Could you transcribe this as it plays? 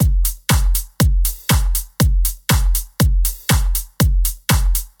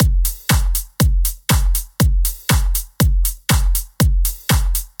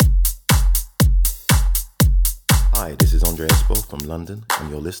Andre Espo from London, and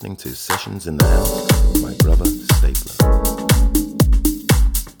you're listening to Sessions in the House with my brother Stapler.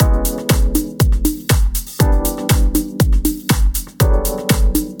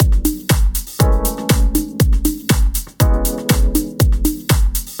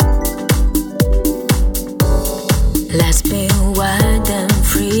 Let's be wild and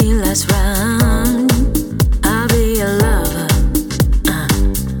free, let's run. I'll be your lover.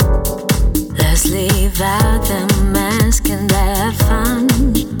 Let's leave out the mask and have fun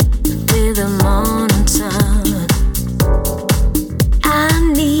till the morning sun.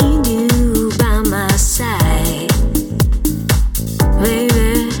 I need you by my side,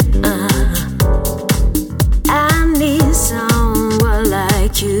 baby. I need someone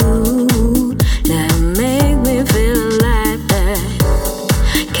like you that make me feel like that.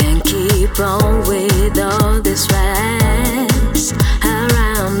 Can't keep on with all this stress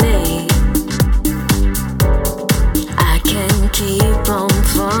around me. I can't keep on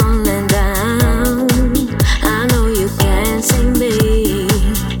falling down. I know you can't see me.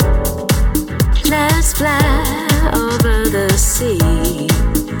 Let's fly over the sea.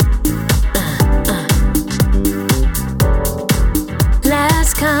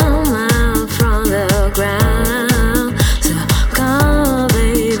 Let's come out from the ground. So come,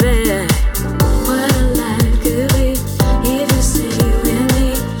 baby. What a life could be if you stay with me.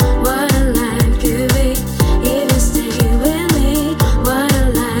 What a life could be if you stay with me. What a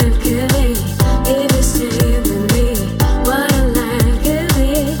life could be if you stay with me. What a life could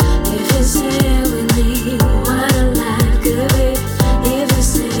be if you stay with me. What a life could be if you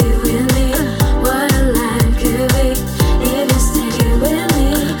stay with me. What a life could be if you stay with me.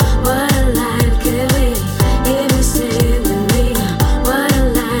 What a life could be if you stay with me. What a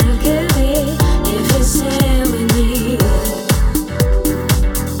life could be if you stay with me.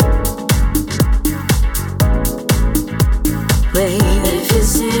 Baby, if you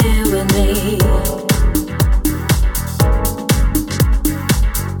stay with me.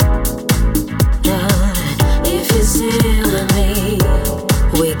 If you stay with me,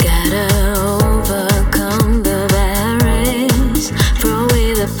 we gotta overcome the barriers, throw away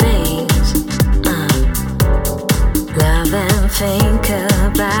the pains, love and think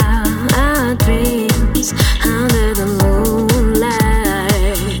about our dreams under the moonlight.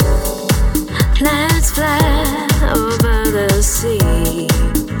 Let's fly over the sea,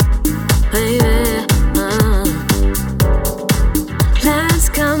 baby. Let's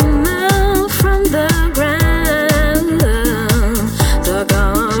come out from the ground. So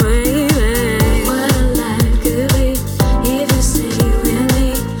come on, baby. What a life could be if you stay with me.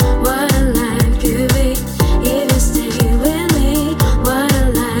 What a life could be if you stay with me. What a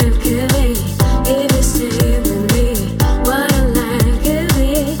life could be if you stay with me. What a life could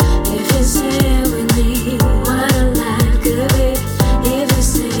be if you stay with me. What a life could be if you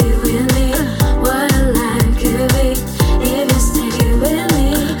stay with me. What a life could be if you stay with me.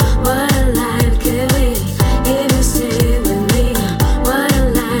 What a life could be if you stay with me. What a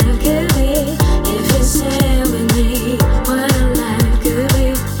life could be if you stay with me. What a life could be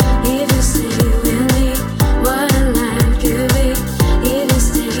if you stay with me. What a life could be if you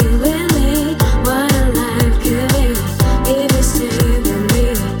stay with me. What a life could be if you stay with me.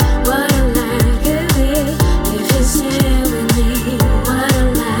 What a life could be if you stay with me. What a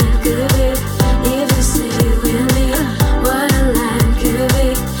life could be if you stay with me. What a life could be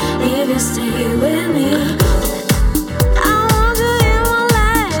if you stay with me. I want you in my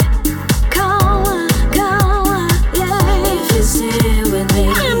life. Come on, yeah. If you stay with me,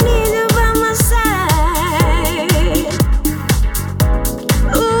 I need you by my side.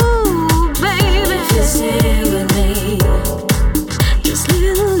 Ooh, baby, if you stay with me, just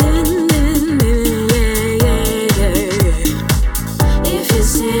little, yeah. If you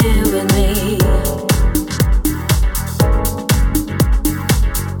stay with me.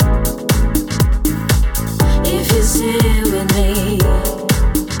 If you stay with me.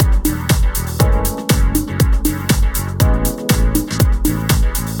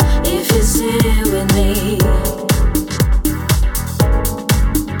 If you stay with me.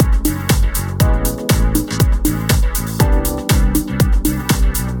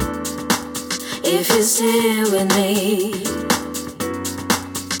 If you stay with me.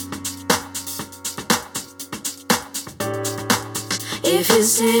 If you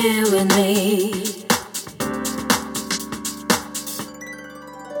stay with me.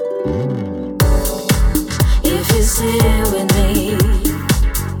 If you stay with me.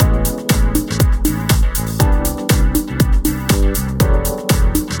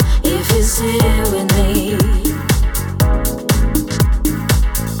 If you stay with me.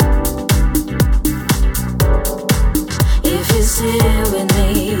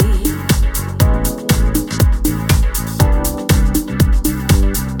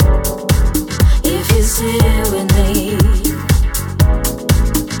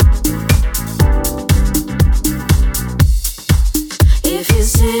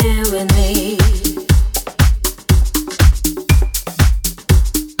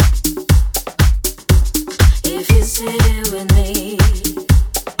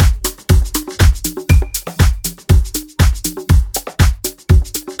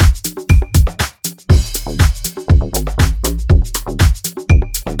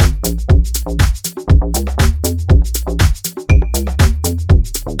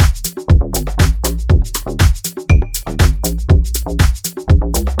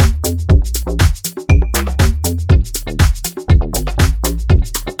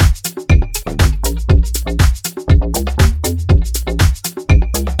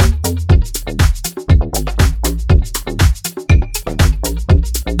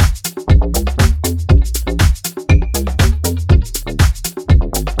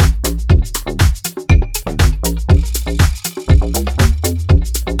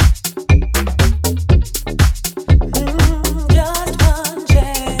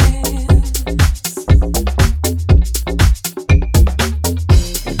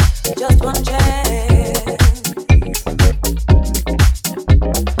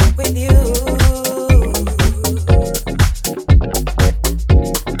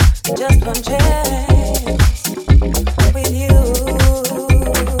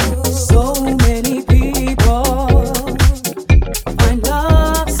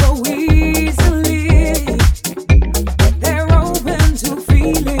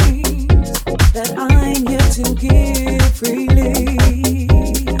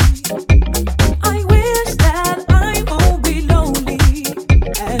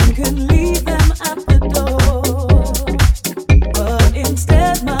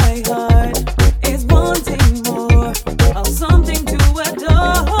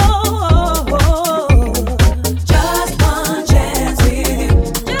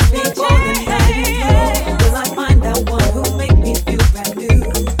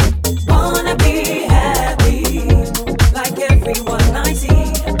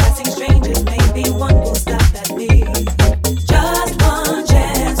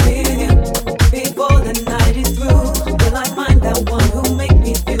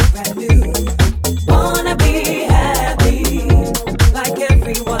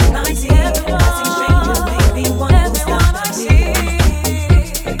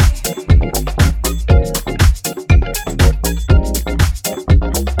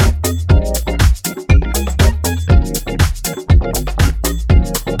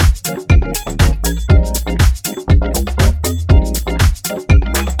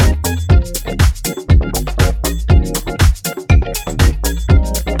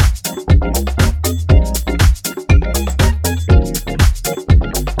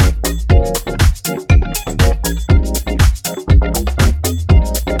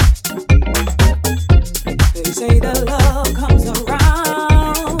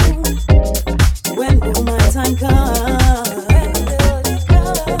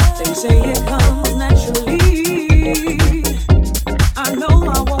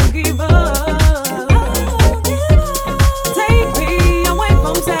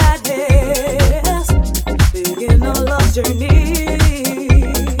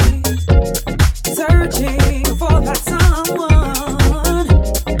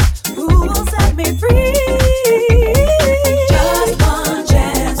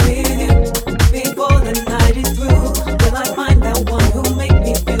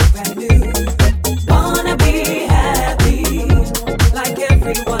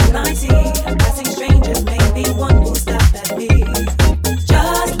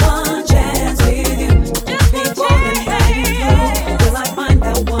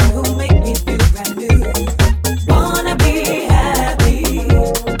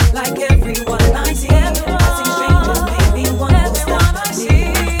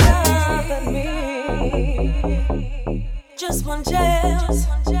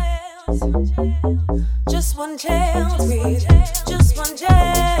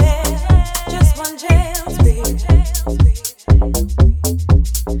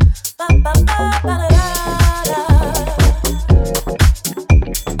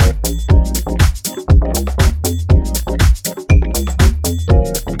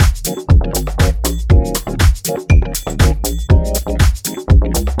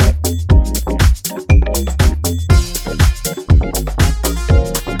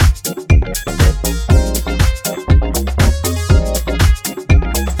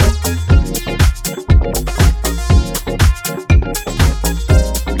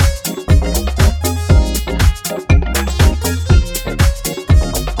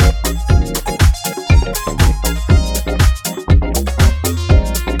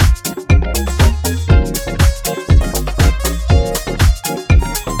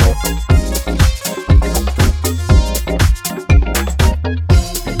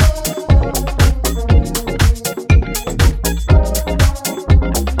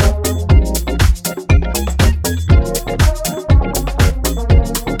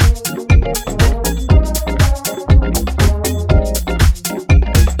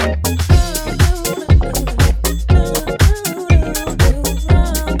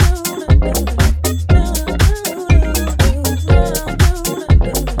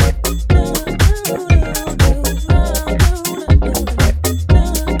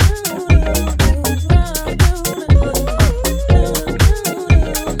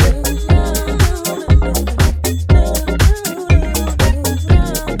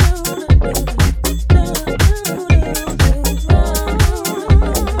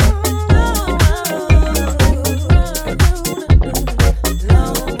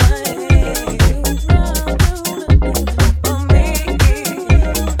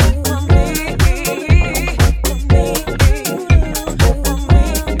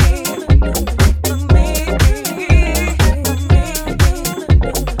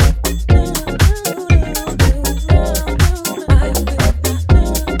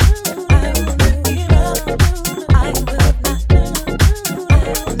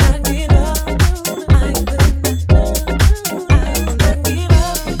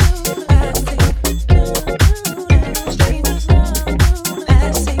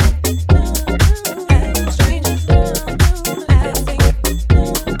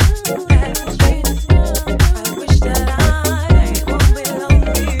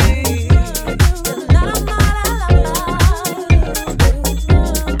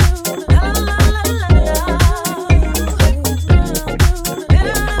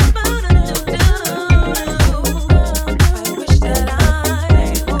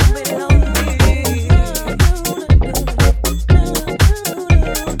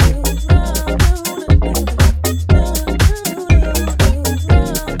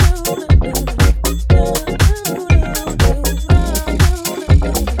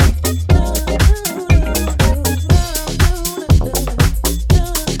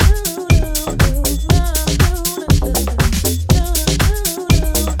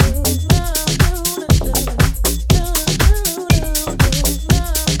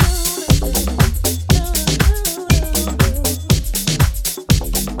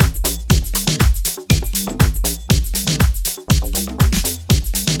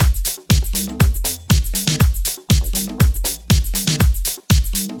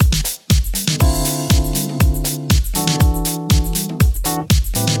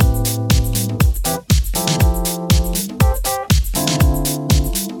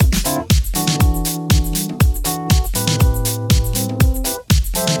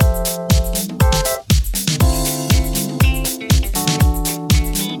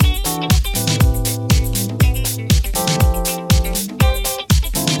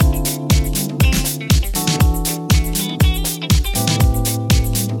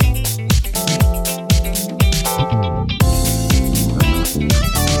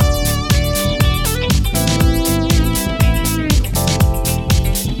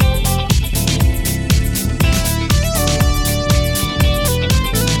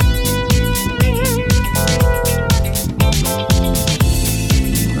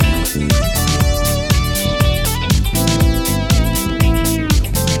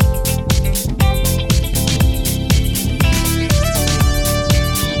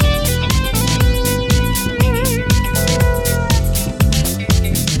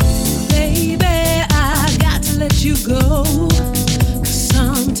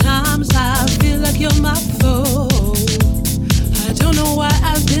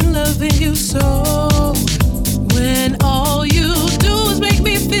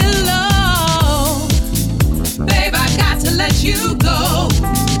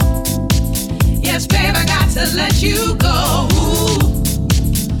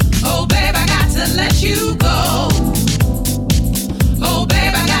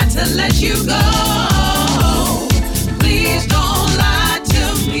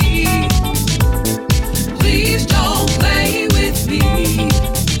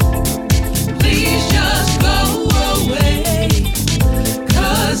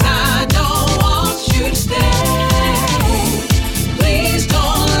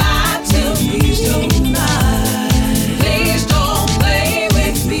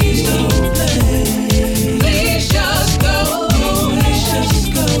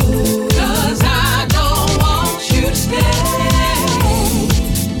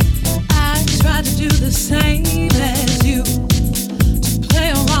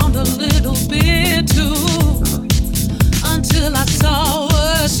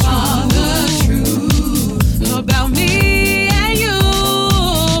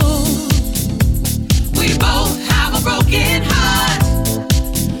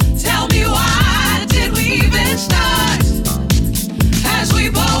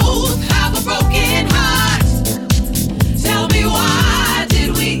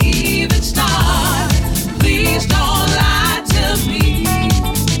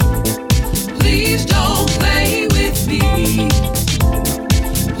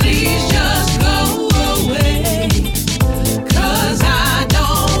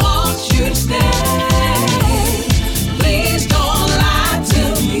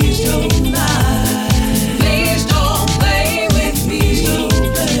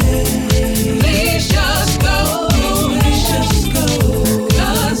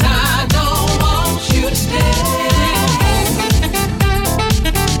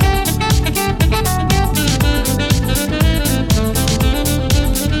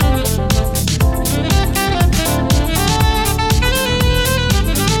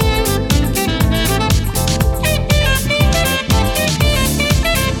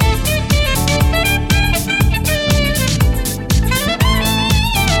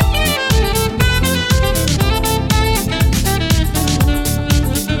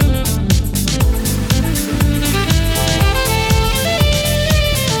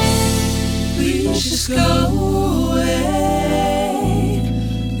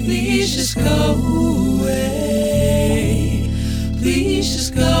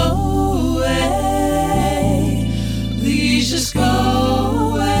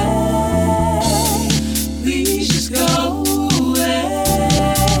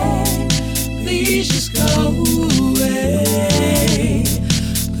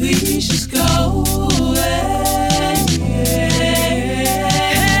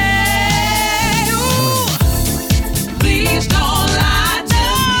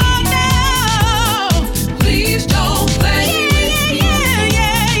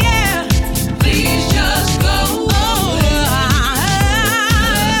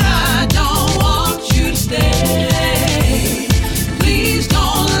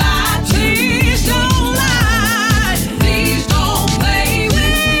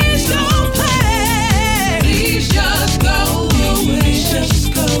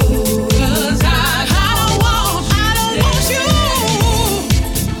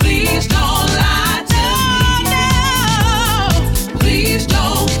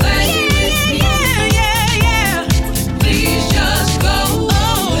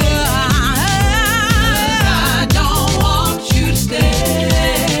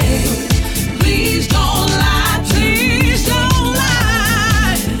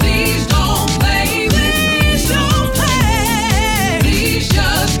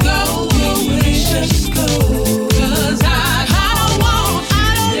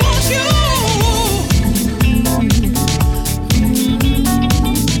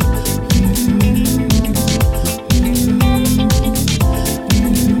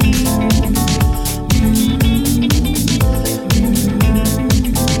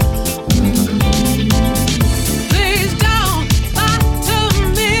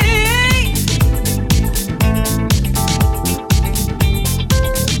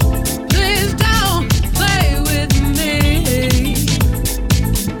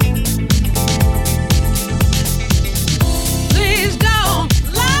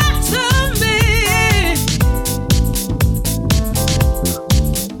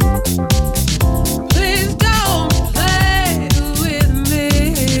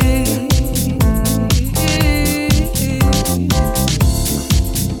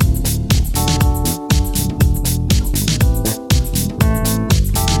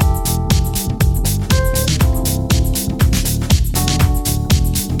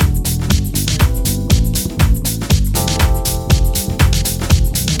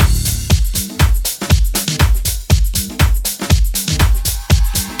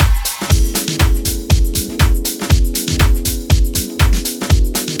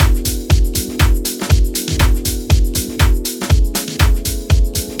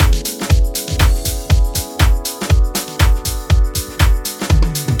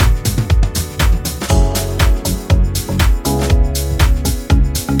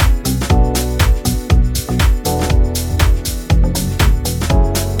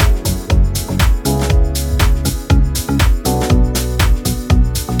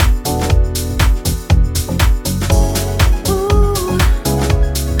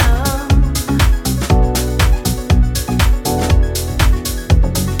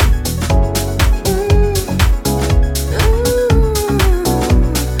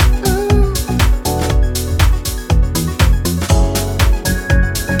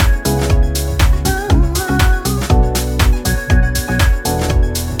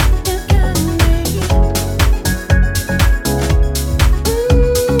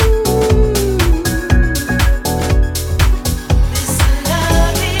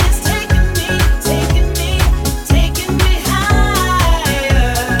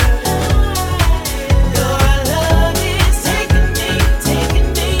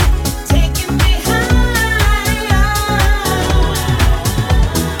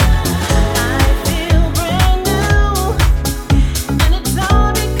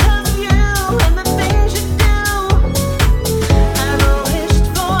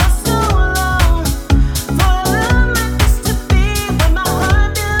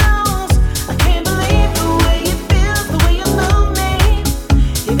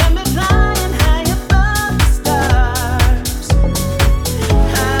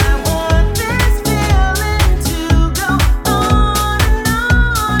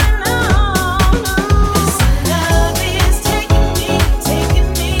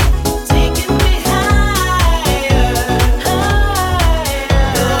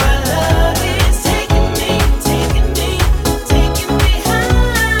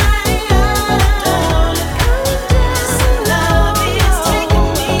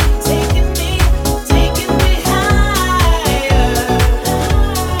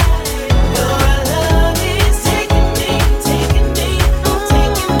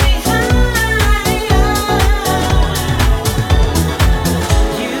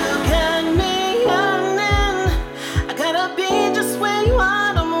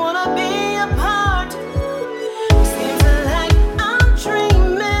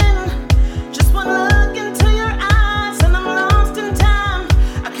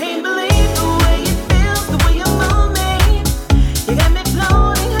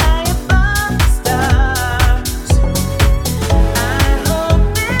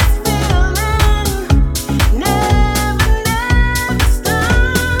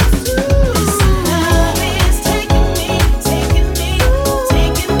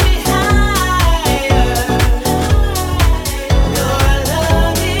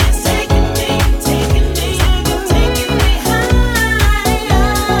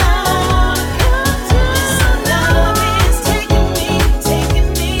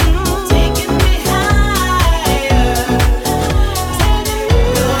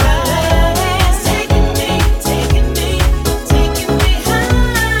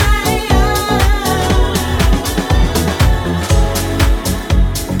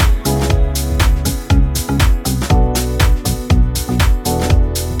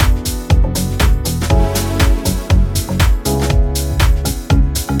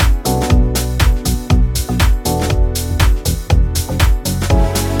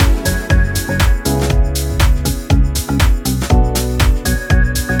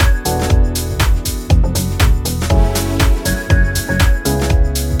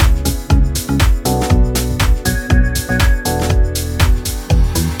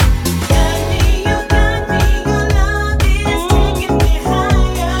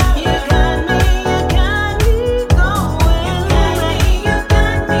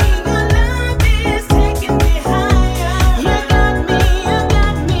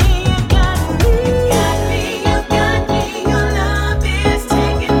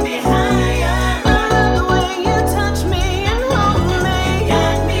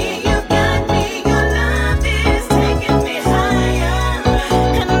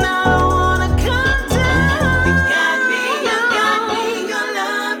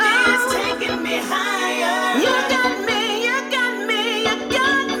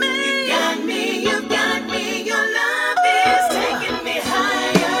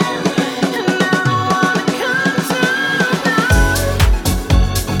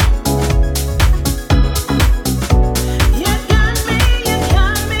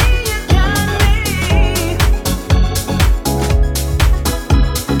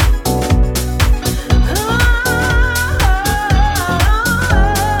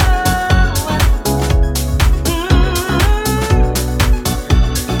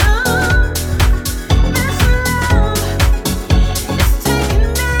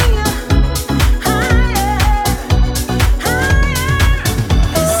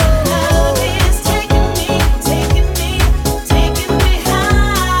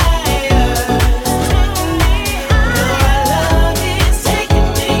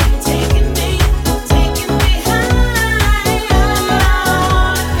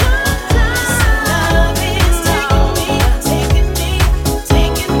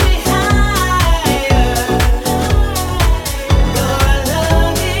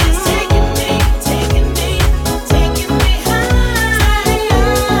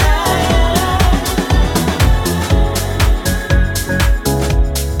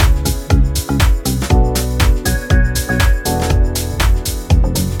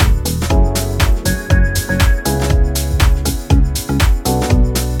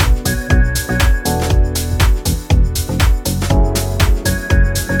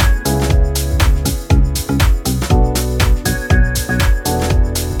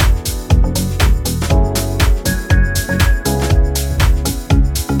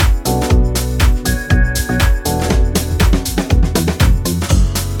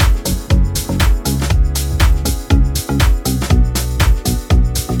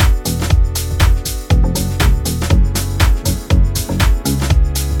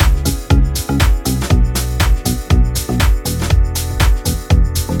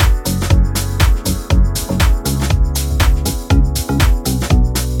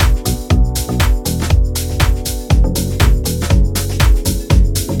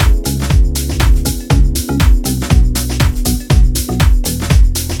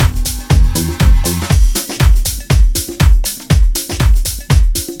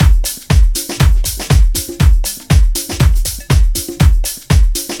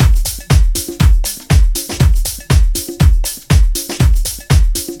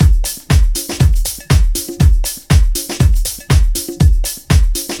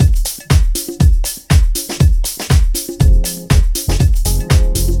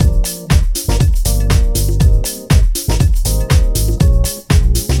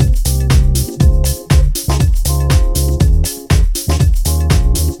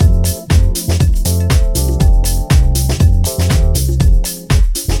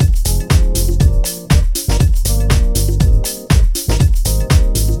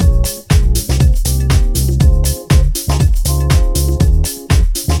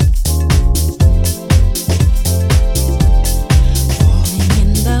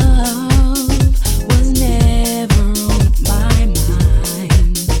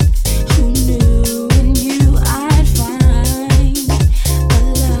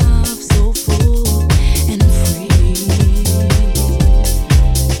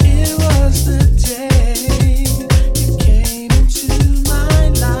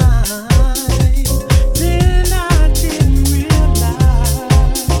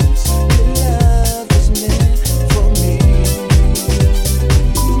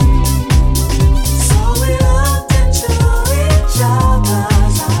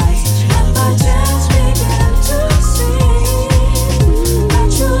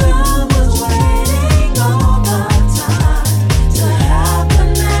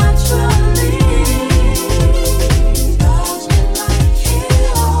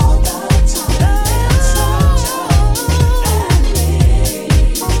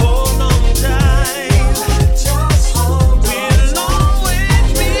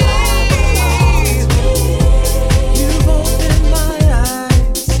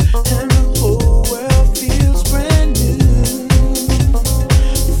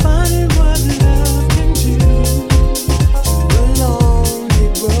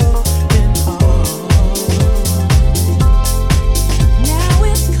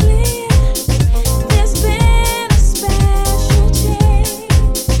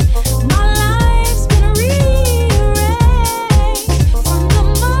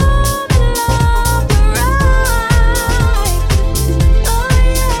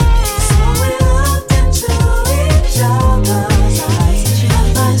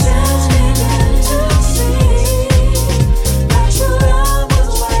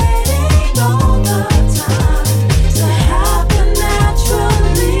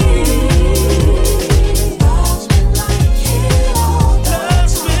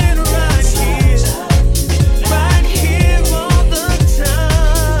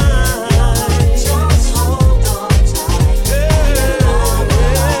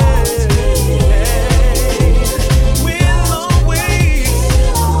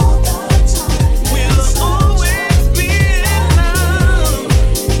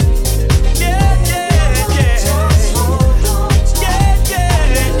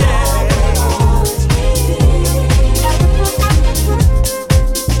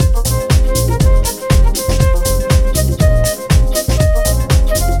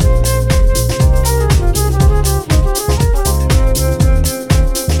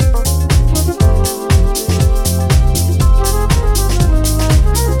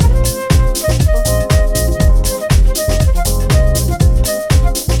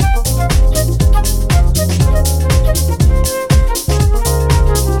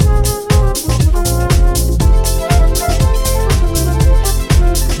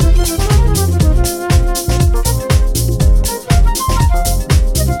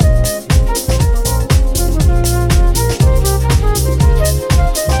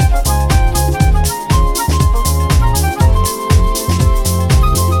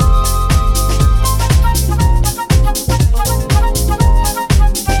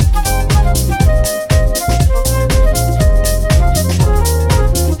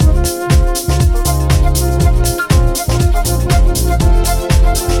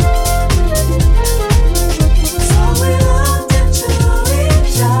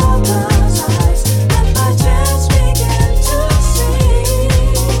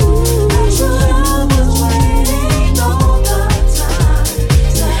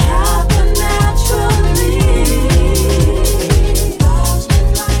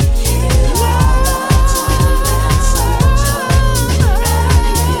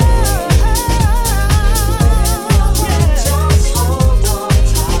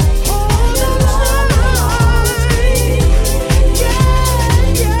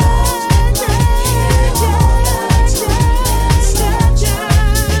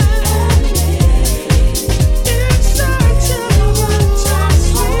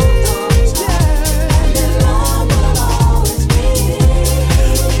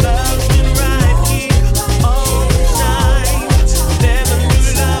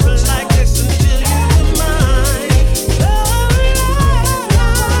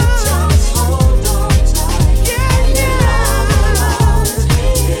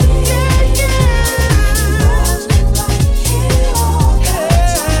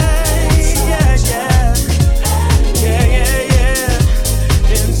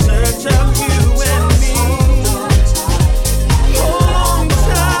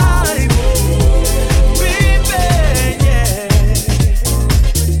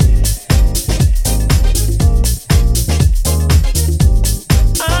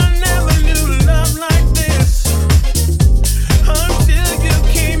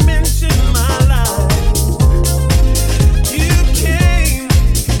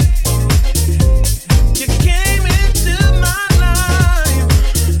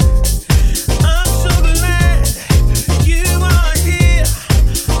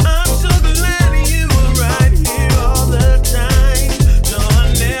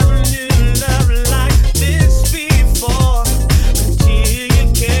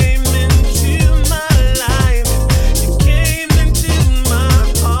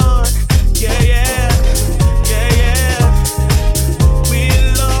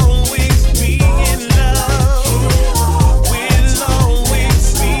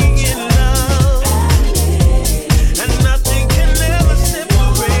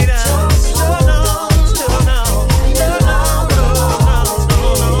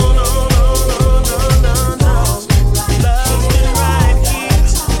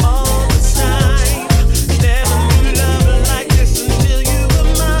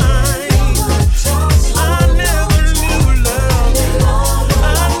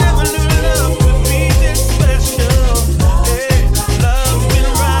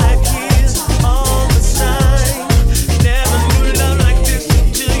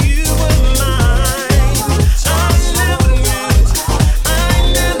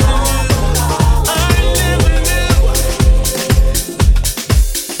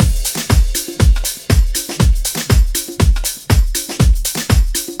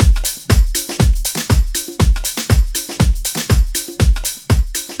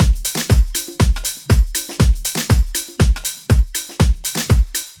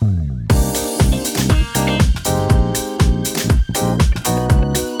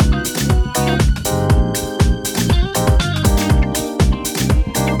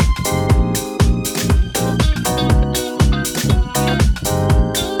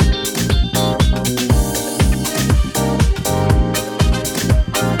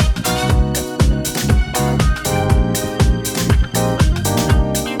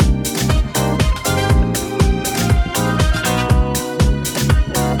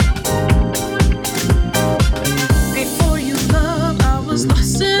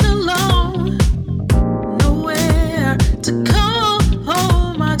 sit alone, nowhere to call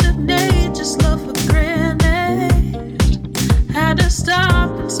home. I didn't just love for granted. Had to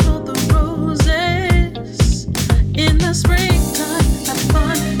stop and smell the roses. In the springtime, have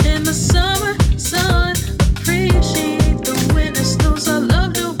fun. In the summer sun, appreciate the winter snows. I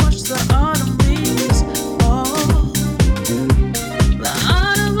love to watch the autumn leaves fall. The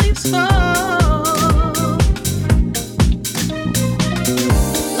autumn leaves fall.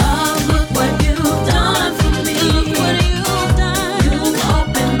 Love, look what you've done for me. Look what you've done. You've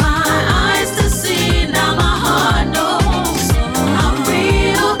opened my eyes to see. Now my heart knows how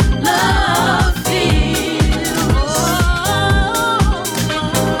real love feels.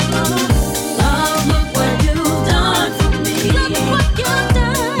 Love, look what you've done for me. Look what you've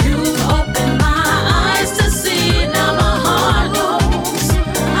done. You've opened my eyes to see. Now my heart knows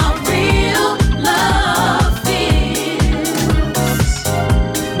how real love feels.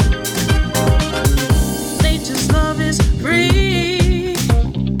 Nature's love is free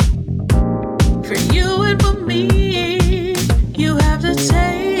for you and for me. You have to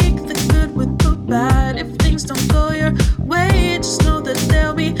take the good with the bad. If things don't go your way, just know that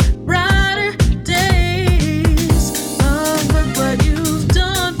there'll be brighter days. Love, look what you've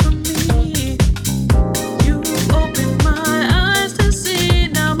done for me. You opened my eyes to see.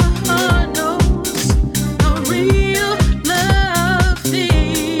 Now my heart knows how real love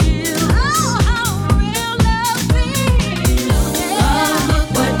feels. How real love feels. Love, look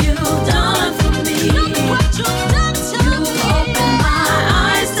what you've done for me. Look what you've done to me. You've opened my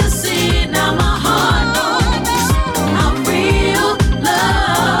eyes to see. Now my heart knows how real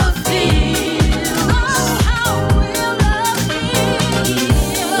love feels. How real love feels.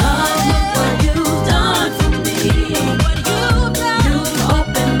 Love, look what you've done for me. What you've done. You've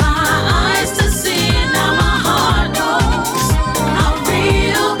opened my eyes to see. Now my heart knows how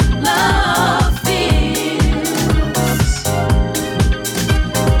real love feels.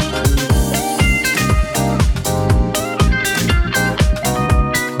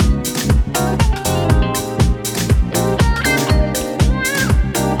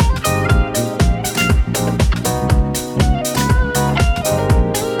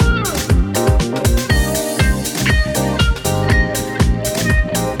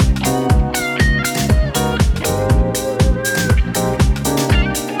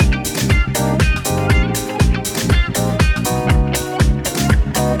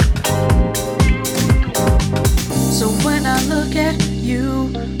 So when I look at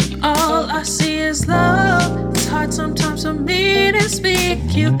you, all I see is love. It's hard sometimes for me to speak.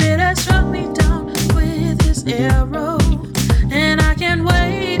 Cupid has struck me down with his arrow, and I can't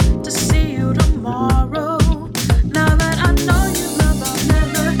wait to see you tomorrow. Now that I know you love, I'll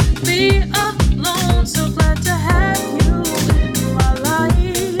never be alone. So glad to have you in my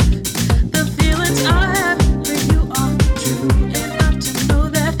life. The feelings I have for you are true enough to know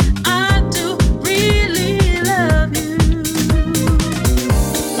that I do really love you.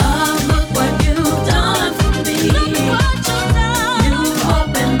 Love, look what you've done for me. Look what you've done. You've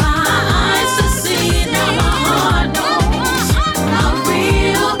opened my eyes to see. Now my heart knows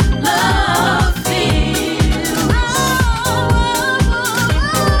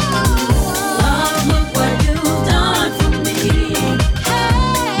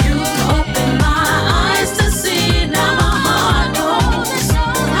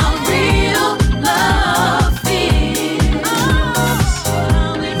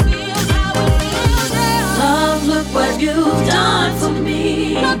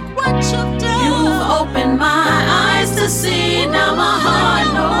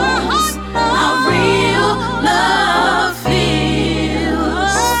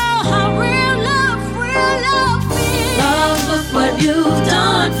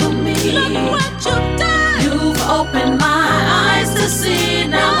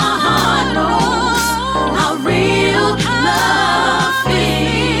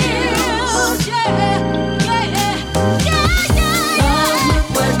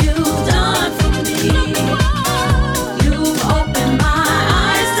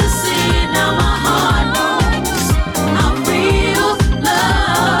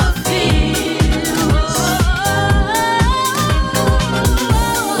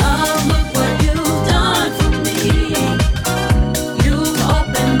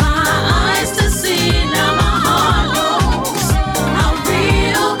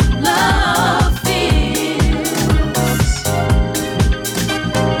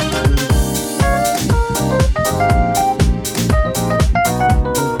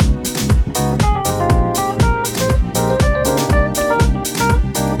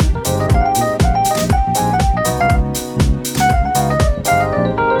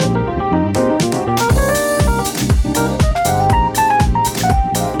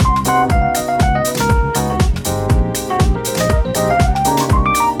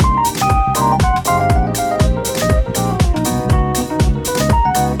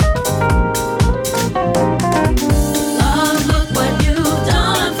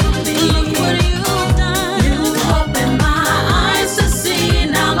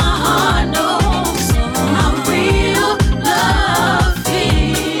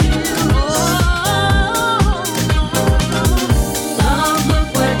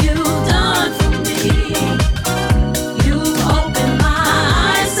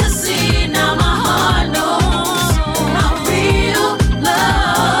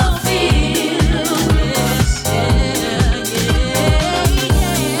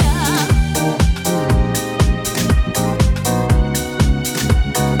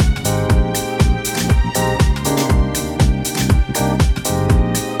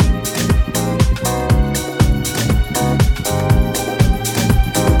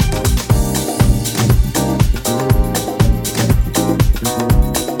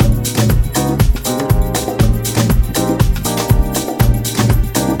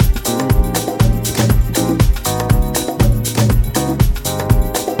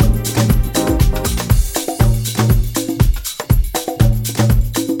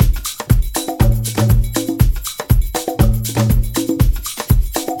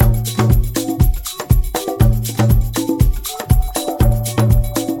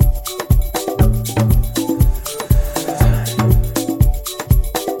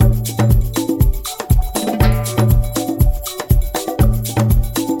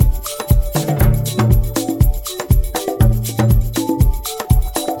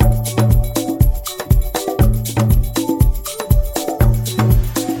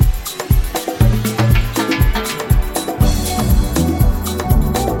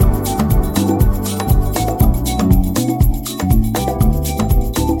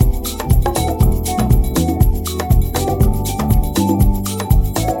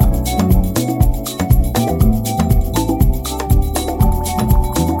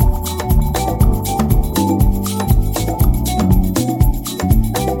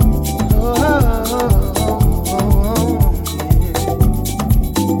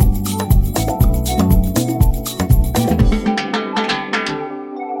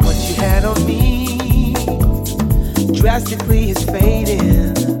drastically is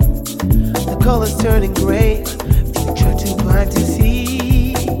fading. The colors turning gray, future too blind to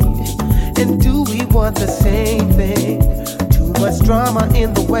see. And do we want the same thing? Too much drama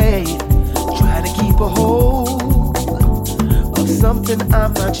in the way, trying to keep a hold of something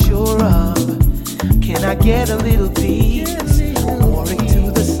I'm not sure of. Can I get a little peace, pouring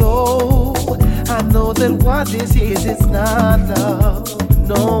to the soul? I know that what this is, it's not love,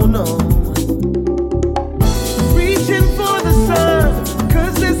 no, no. Reaching for the sun,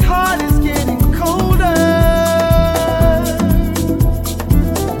 'cause this heart is getting colder.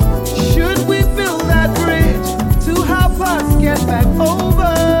 Should we build that bridge to help us get back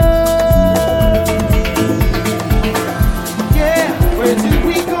over? Yeah, where do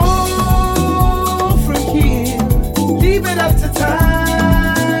we go from here? Leave it up to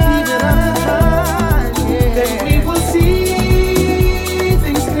time, leave it up to time, yeah. Then we will see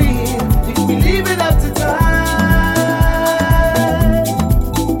things clear if we leave it up to time.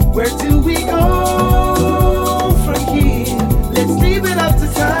 Where do we go from here? Let's leave it up to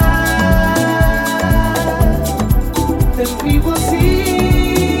time. Then we will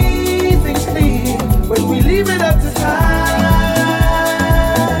see things clear when we leave it up to time.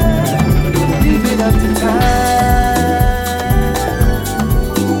 Leave it up to time.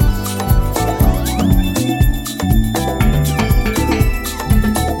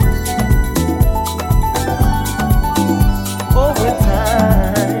 Over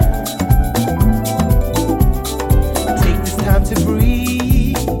time, take this time to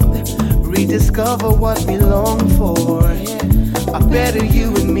breathe, rediscover what we long for. A better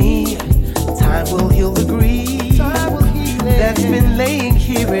you and me. Time will heal the grief that's been laying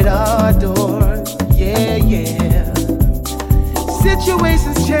here at our door. Yeah, yeah.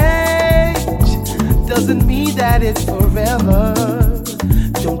 Situations change, doesn't mean that it's forever.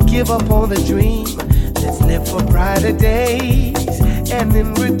 Don't give up on the dream. Let's live for brighter days, and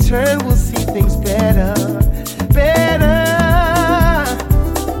in return we'll see things better, better.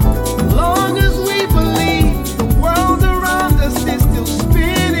 Long as we believe the world around us is still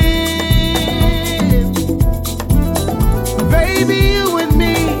spinning, baby, you and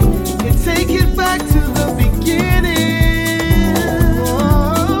me can take it back to the beginning.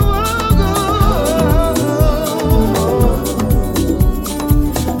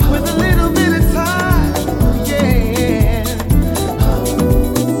 With a little bit of time, yeah,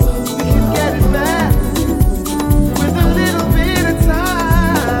 we can get it back. With a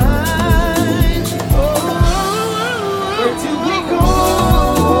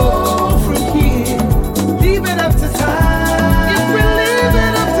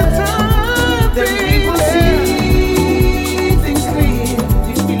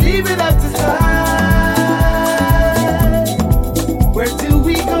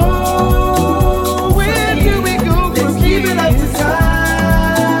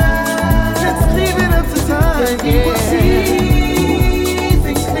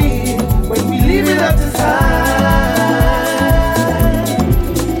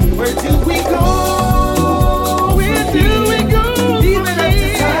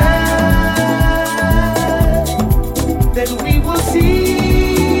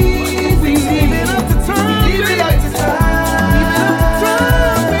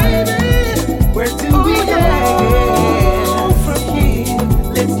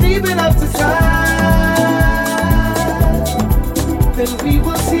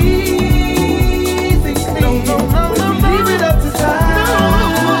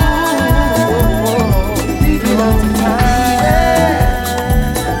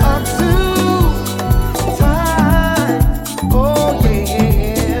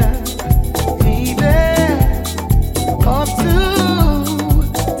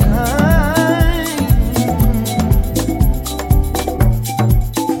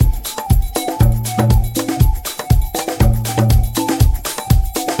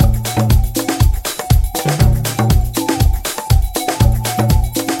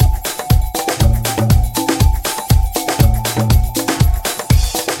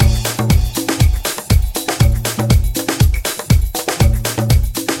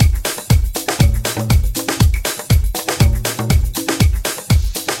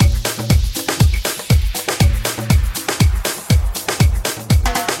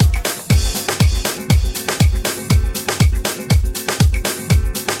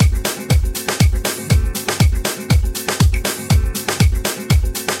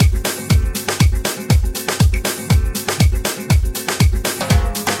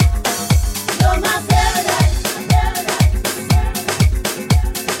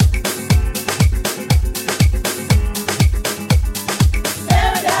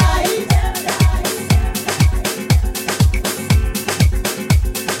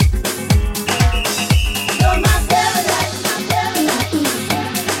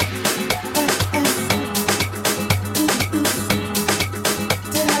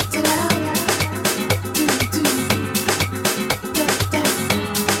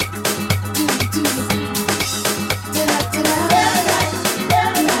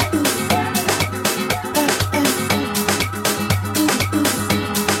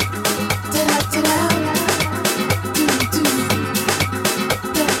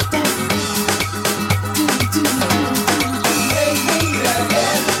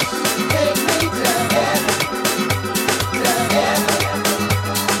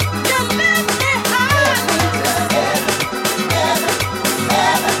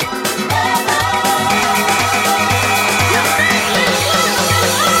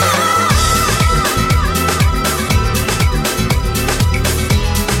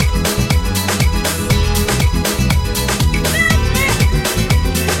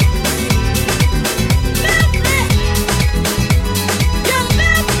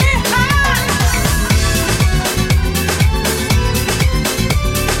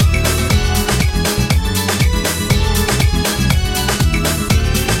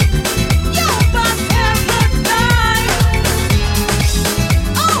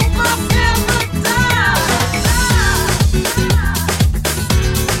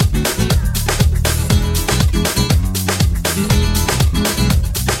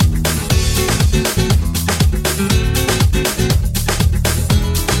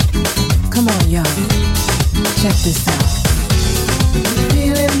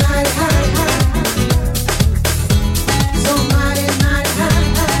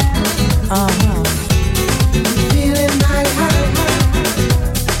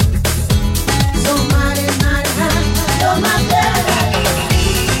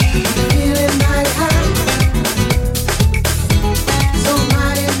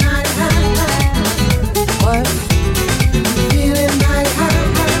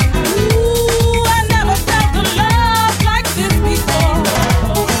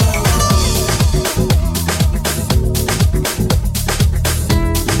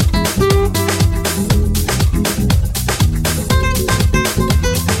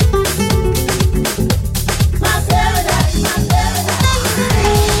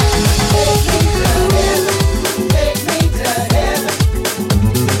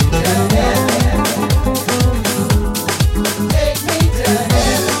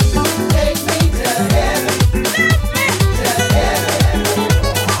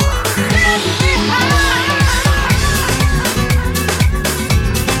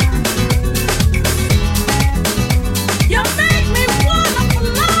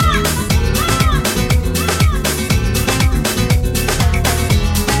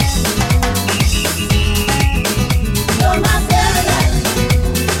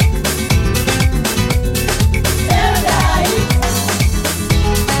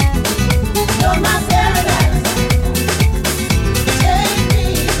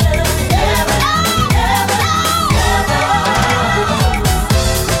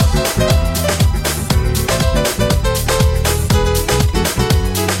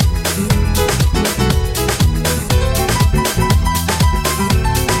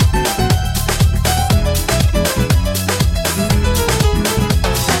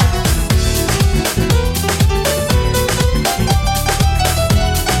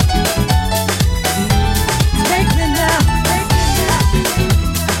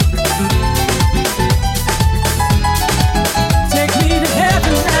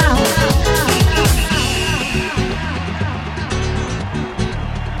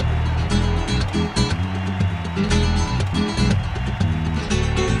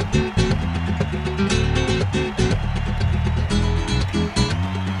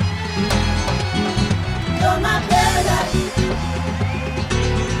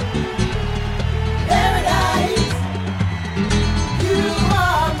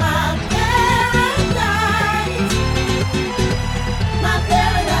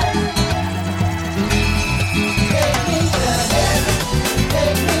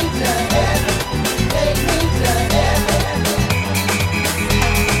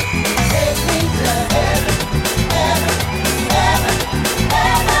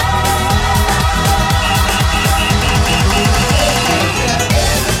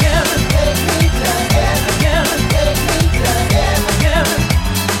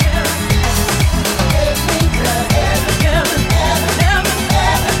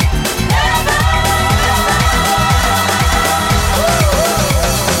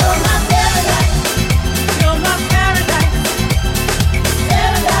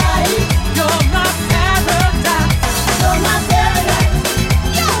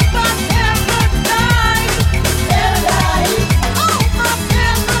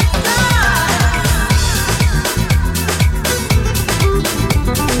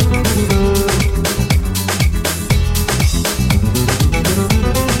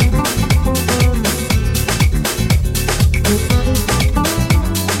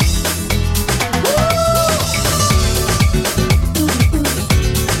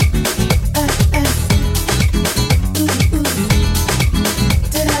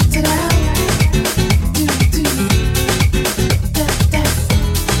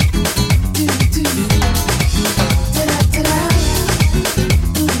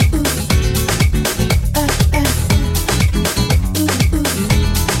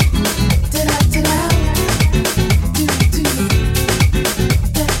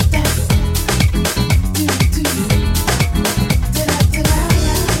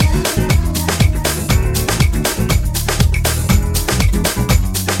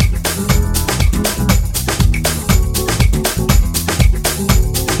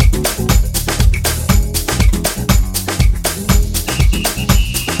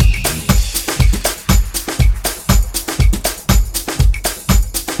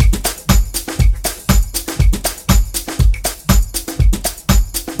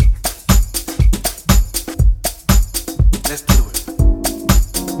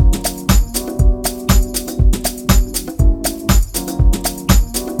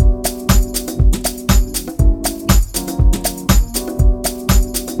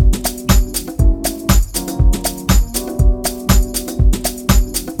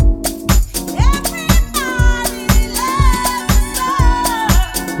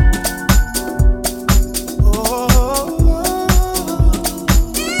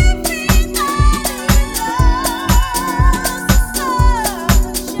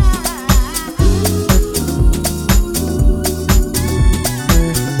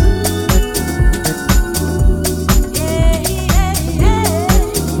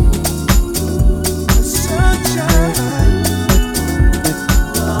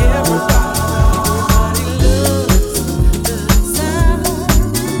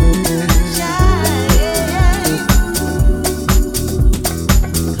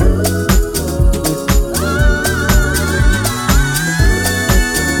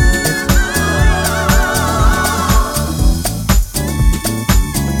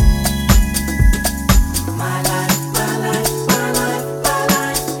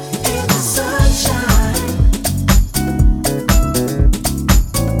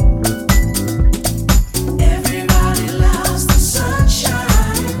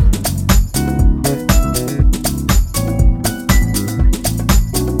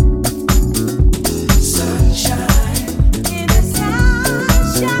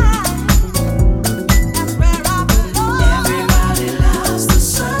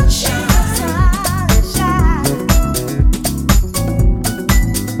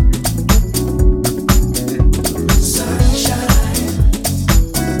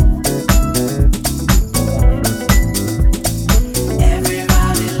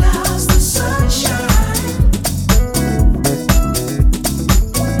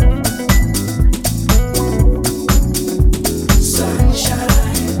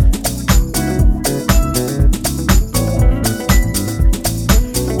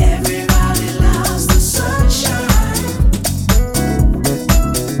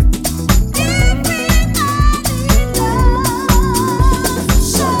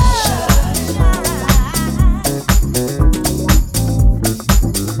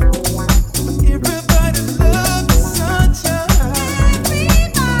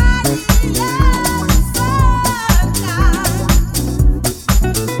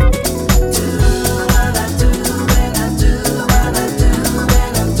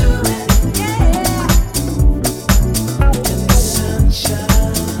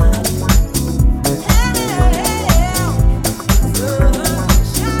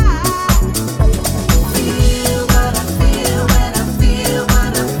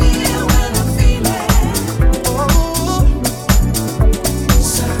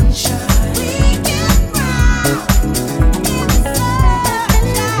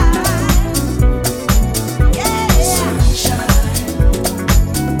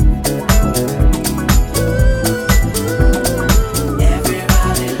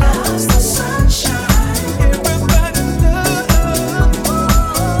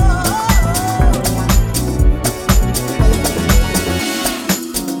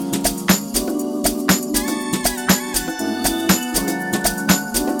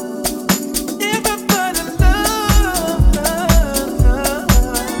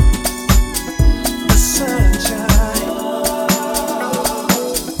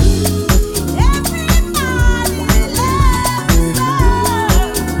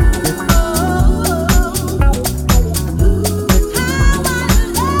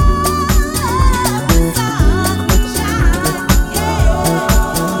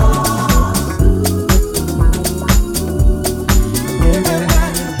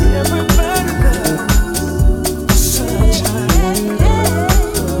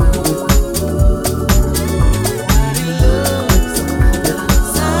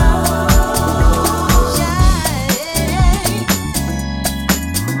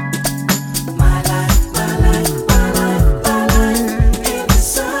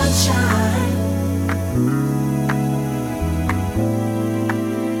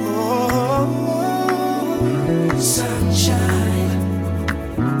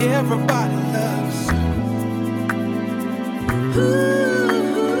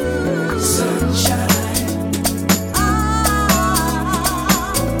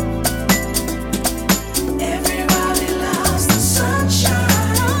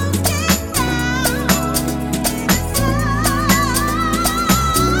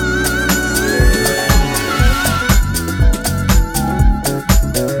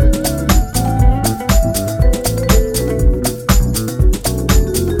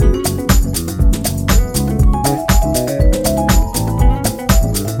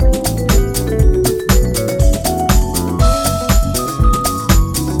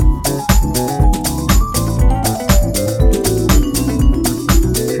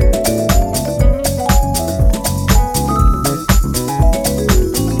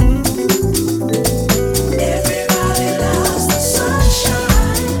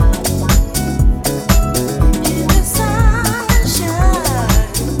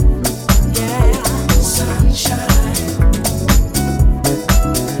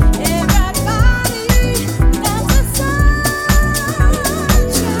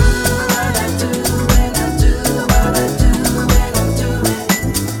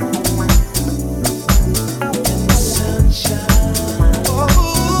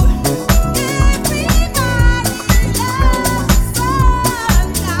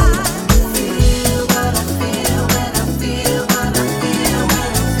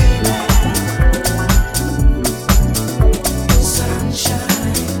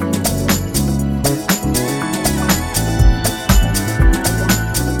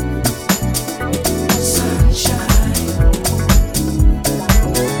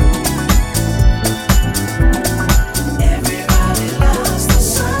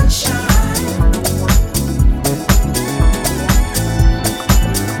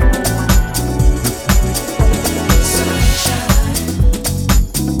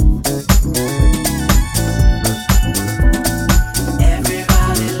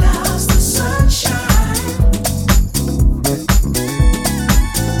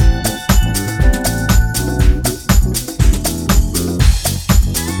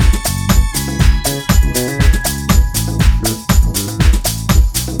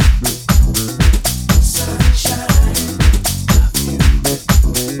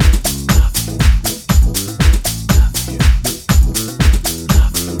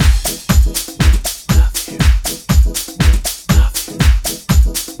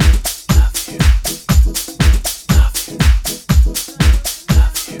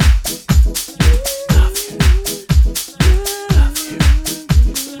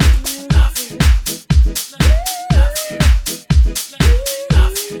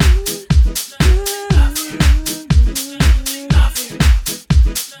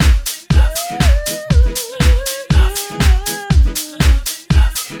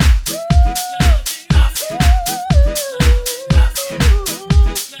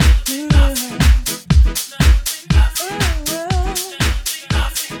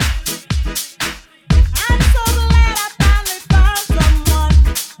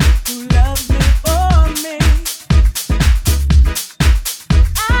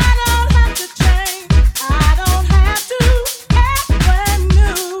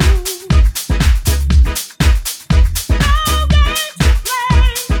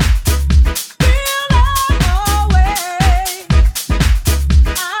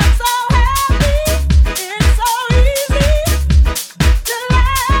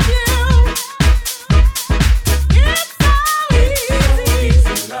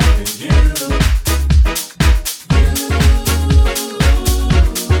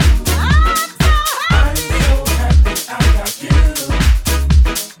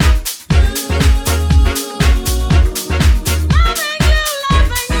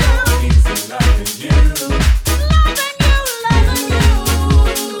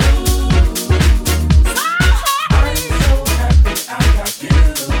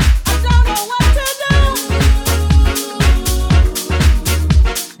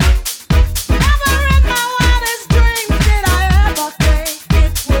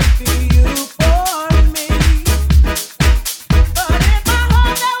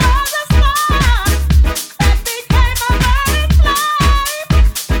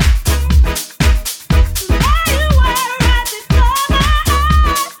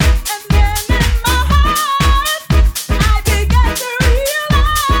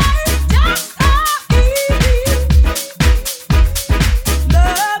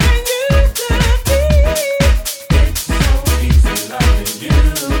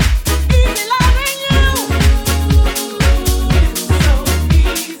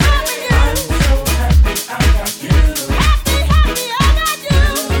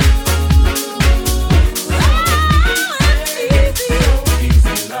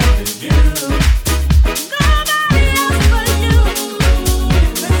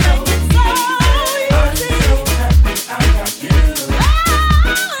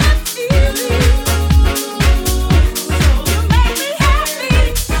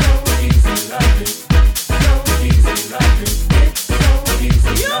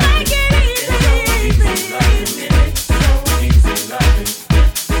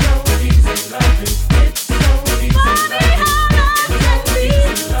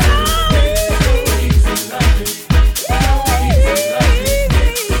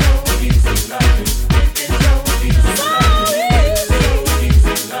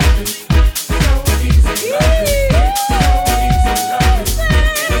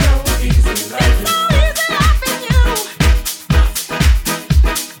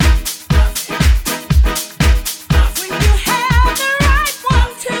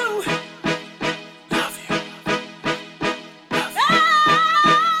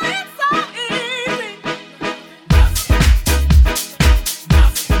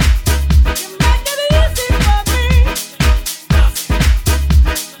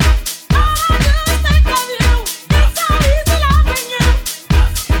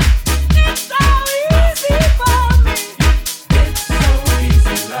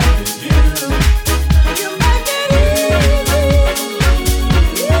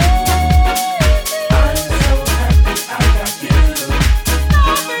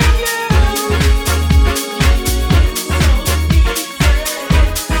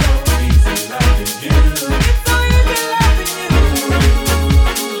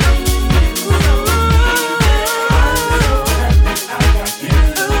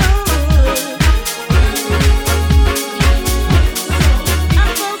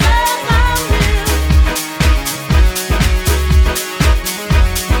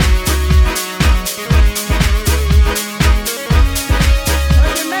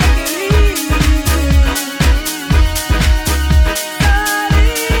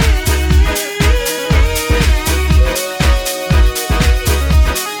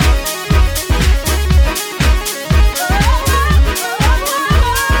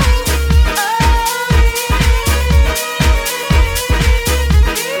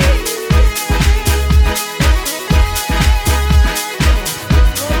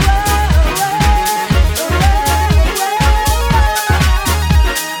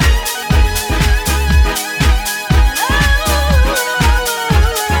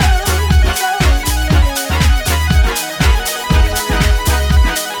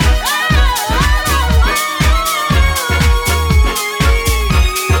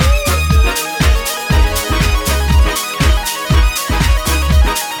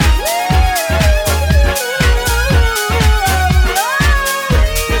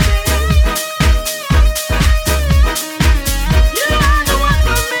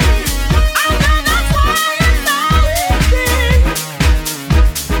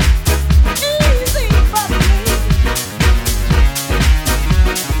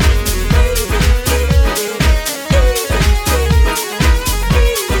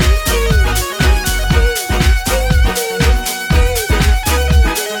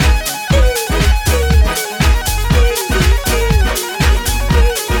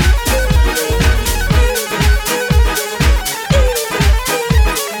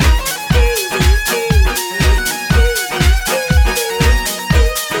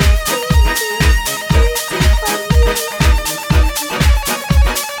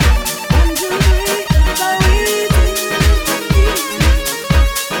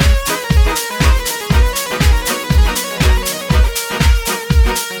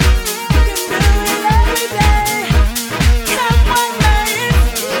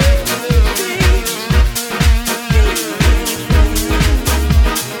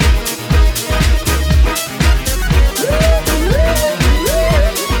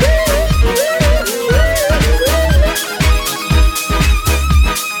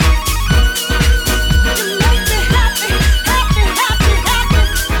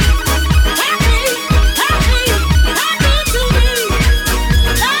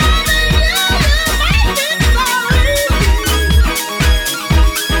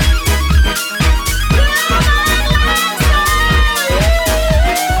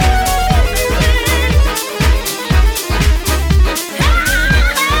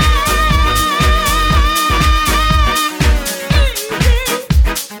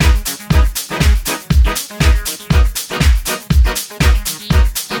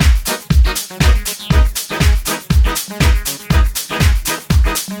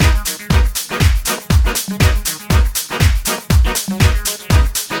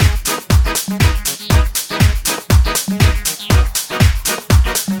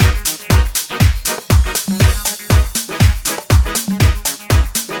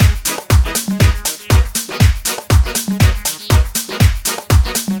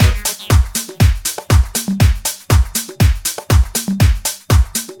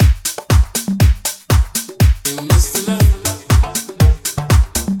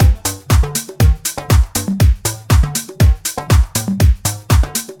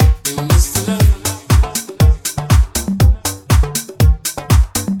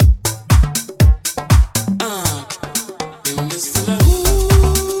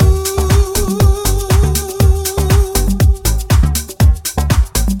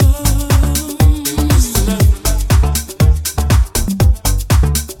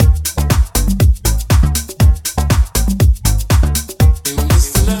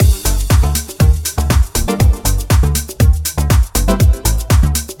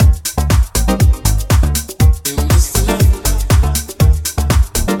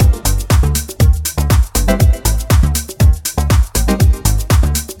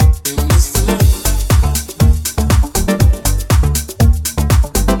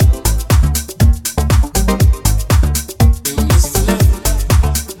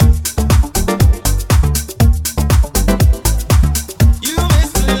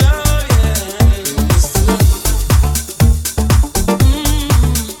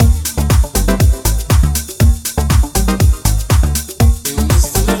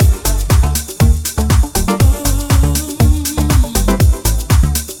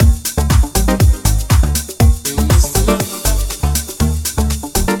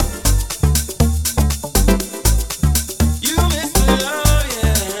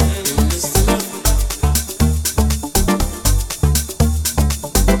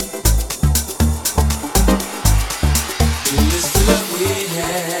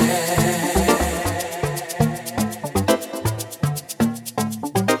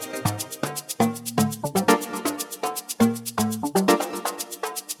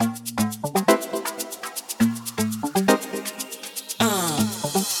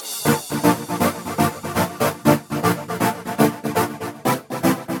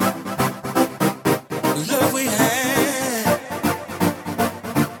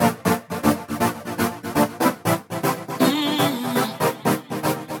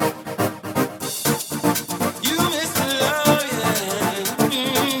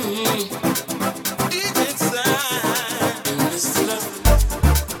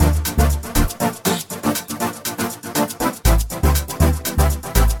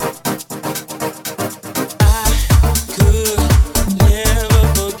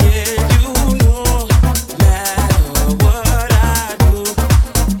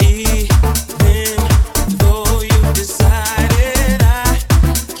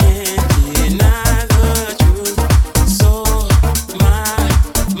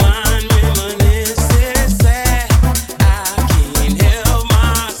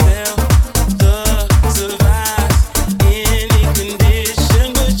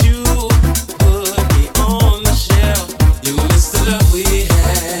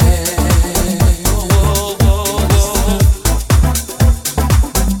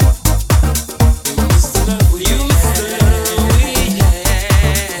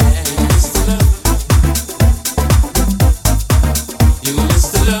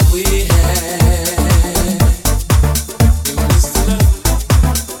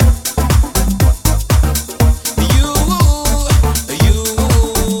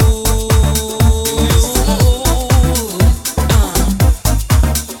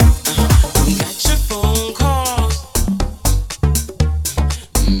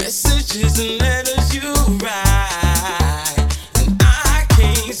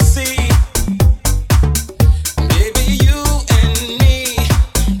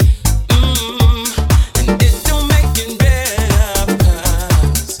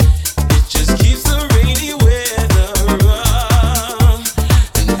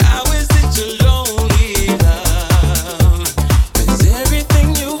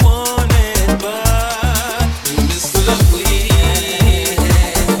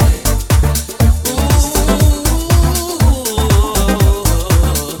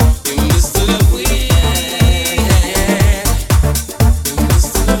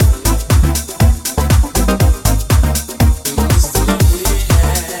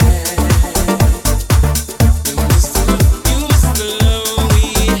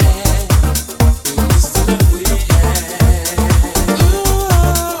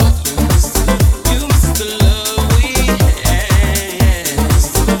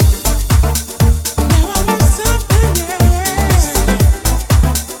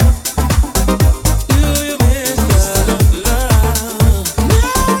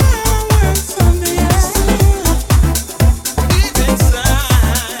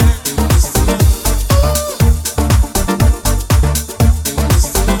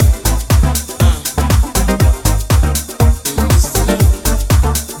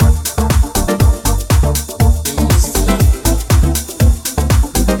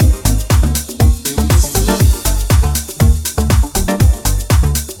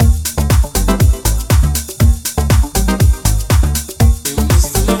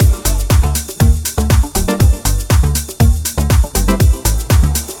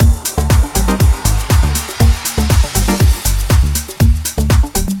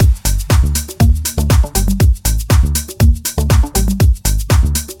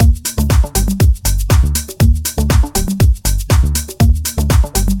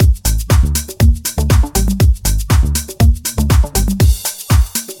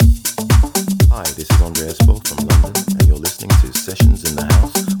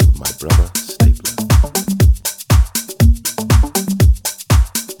brother